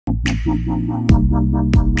In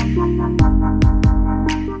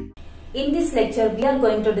this lecture, we are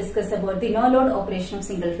going to discuss about the no-load operation of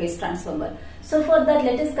single-phase transformer. So for that,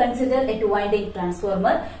 let us consider a two-winding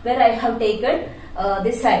transformer where I have taken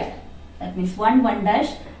this side. That means 1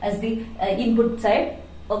 dash as the input side,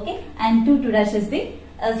 okay, and 2 dash as the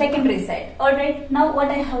secondary side. Alright, now what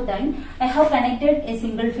I have done, I have connected a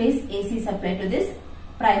single-phase AC supply to this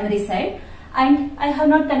primary side, and I have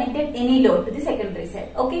not connected any load to the secondary side.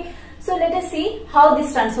 Okay. So let us see how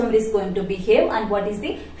this transformer is going to behave and what is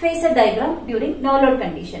the phasor diagram during no load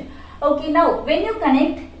condition. Okay, now when you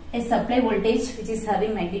connect a supply voltage which is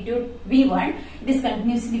having magnitude V1, it is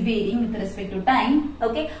continuously varying with respect to time.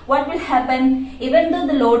 Okay, what will happen, even though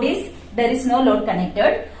the load is, there is no load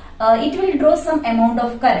connected, it will draw some amount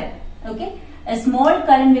of current. Okay, a small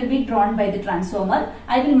current will be drawn by the transformer.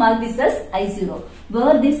 I will mark this as I0,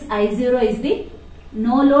 where this I0 is the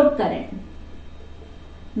no load current.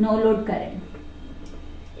 No load current.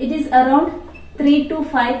 It is around 3 to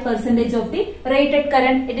 5% of the rated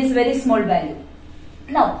current. It is very small value.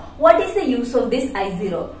 Now, what is the use of this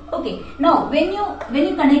I0? Okay. Now, when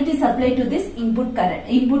you connect the supply to this input current,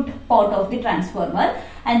 input port of the transformer,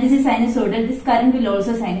 and this is sinusoidal. This current will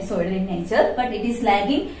also sinusoidal in nature, but it is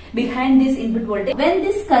lagging behind this input voltage. When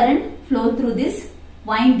this current flow through this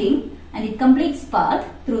winding, and it completes path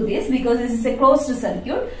through this because this is a closed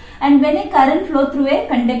circuit, and when a current flow through a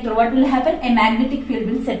conductor, what will happen? A magnetic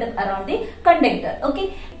field will set up around the conductor.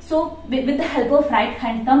 Okay, so with the help of right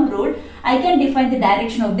hand thumb rule, I can define the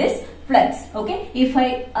direction of this flux. Okay, if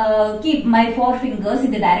I keep my 4 fingers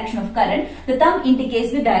in the direction of current, the thumb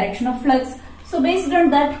indicates the direction of flux. So based on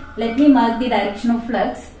that, let me mark the direction of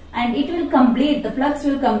flux, and it will complete, the flux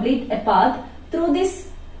will complete a path through this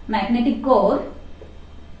magnetic core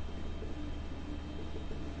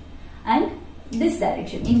and this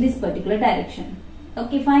direction, in this particular direction.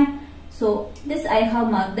 Okay, fine. So this I have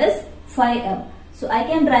marked as phi m. So I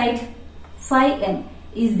can write phi m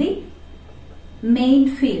is the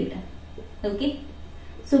main field. Okay.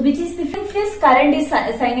 So which is the, since this current is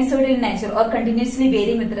sinusoidal in nature or continuously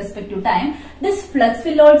varying with respect to time, this flux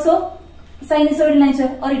will also sinusoidal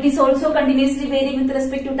nature, or it is also continuously varying with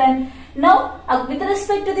respect to time. Now, with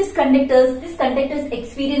respect to these conductors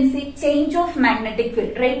experience a change of magnetic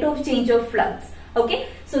field, rate of change of flux. Okay,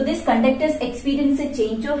 so these conductors experience a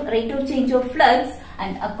rate of change of flux,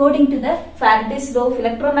 and according to the Faraday's law of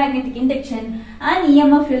electromagnetic induction, an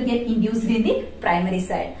EMF will get induced in the primary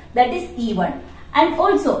side, that is E1. And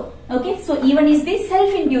also, okay, so E1 is the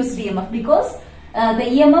self-induced EMF because the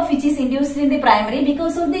EMF which is induced in the primary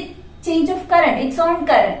because of the change of current, its own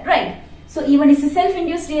current, right? So E1 is a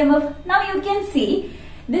self-induced EMF. Now you can see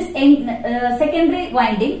this secondary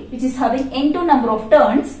winding which is having N2 number of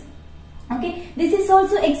turns. Okay, this is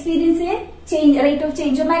also experiencing a rate of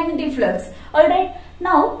change of magnetic flux. Alright,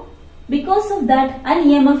 now because of that, an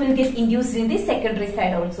EMF will get induced in the secondary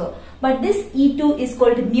side also. But this E2 is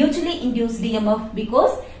called mutually induced EMF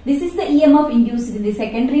because this is the EMF induced in the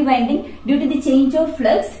secondary winding due to the change of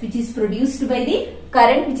flux which is produced by the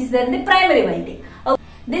current which is there in the primary winding. Okay.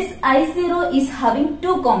 This I0 is having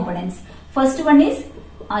two components. First one is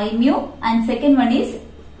I mu and second one is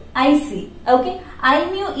IC. Okay, I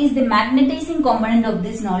mu is the magnetizing component of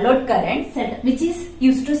this no load current which is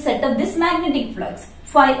used to set up this magnetic flux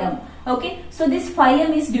phi m. Okay, so this phi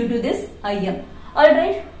m is due to this Im.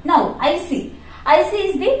 Alright, now IC. IC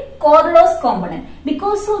is the core loss component.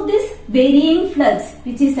 Because of this varying flux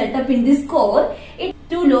which is set up in this core, it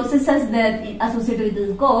two losses are there associated with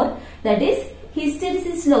this core, that is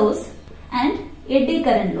hysteresis loss and eddy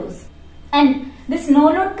current loss. And this no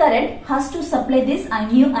load current has to supply this I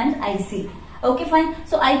mu and IC. Okay, fine.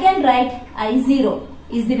 So I can write I0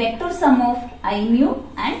 is the vector sum of I mu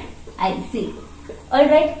and IC.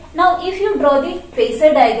 Alright, now if you draw the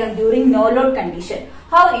phasor diagram during no load condition,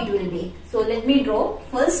 how it will be? So let me draw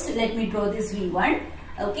this V1.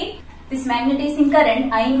 Okay, this magnetizing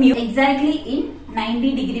current I mu exactly in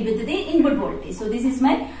 90 degree with the input voltage. So this is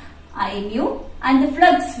my I mu, and the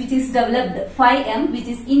flux which is developed phi m which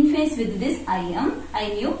is in phase with this I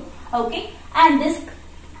mu. Okay, and this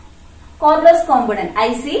core loss component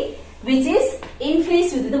IC which is in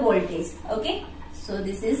phase with the voltage. Okay, so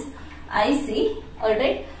this is IC.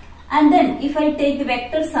 Alright, and then if I take the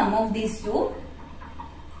vector sum of these two,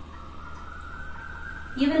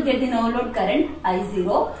 you will get the no load current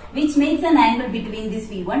I0 which makes an angle between this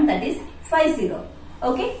V1, that is phi 0.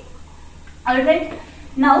 Okay, alright.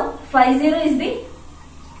 Now phi 0 is the,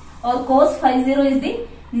 or cos phi 0 is the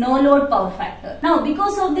no load power factor. Now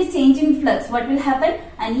because of the change in flux, what will happen?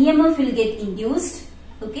 An EMF will get induced.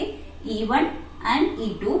 Okay, E1 and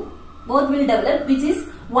E2 both will develop, which is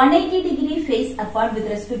 180 degree phase apart with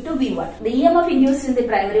respect to V1. The EMF induced in the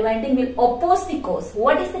primary winding will oppose the cause.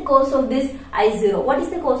 What is the cause of this I0? What is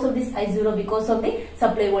the cause of this I0? Because of the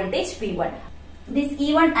supply voltage V1. This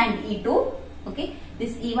E1 and E2, okay,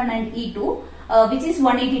 this E1 and E2, which is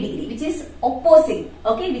 180 degree, which is opposing,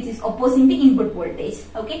 okay, which is opposing the input voltage,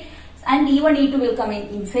 okay. And E1, E2 will come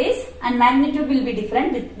in phase, and magnitude will be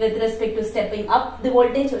different with respect to stepping up the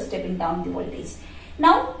voltage or stepping down the voltage.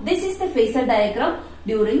 Now, this is the phasor diagram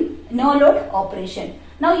during no load operation.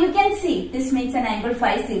 Now, you can see this makes an angle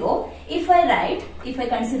phi 0. If I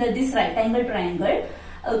consider this right angle triangle,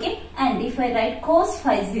 okay, and if I write cos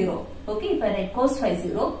phi 0, okay, if I write cos phi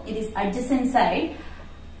 0, it is adjacent side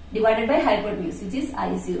divided by hypotenuse, which is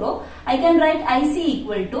I0. I can write IC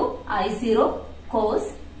equal to I0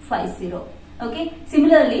 cos phi 0. Okay.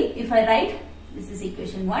 Similarly, if I write, this is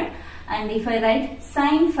equation 1, and if I write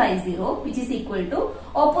sin phi 0, which is equal to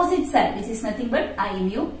opposite side, which is nothing but I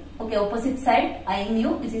mu. Okay, opposite side I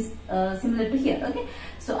mu, which is similar to here. Okay.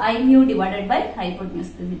 So I mu divided by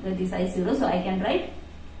hypotenuse, that is I0. So I can write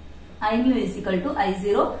I mu is equal to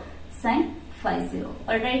I0 sin phi 0.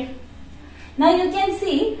 Alright. Now you can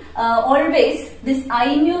see always this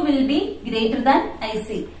I mu will be greater than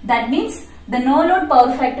IC. That means the no load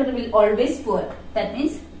power factor will always poor. That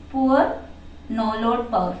means poor no load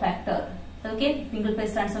power factor. Okay, single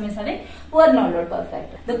phase transformer is having poor no load power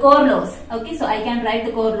factor. The core loss. Okay, so I can write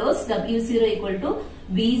the core loss W0 equal to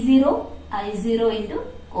V0 I0 into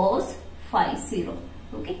cos phi 0.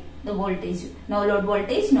 Okay, the voltage, no load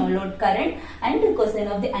voltage, no load current, and the cosine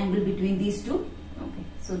of the angle between these two. Okay,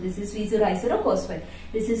 so this is V0 I0 cos phi.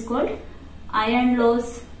 This is called iron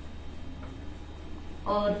loss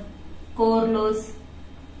or core loss.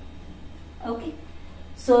 Okay,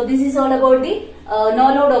 so this is all about the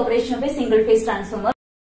no load operation of a single phase transformer.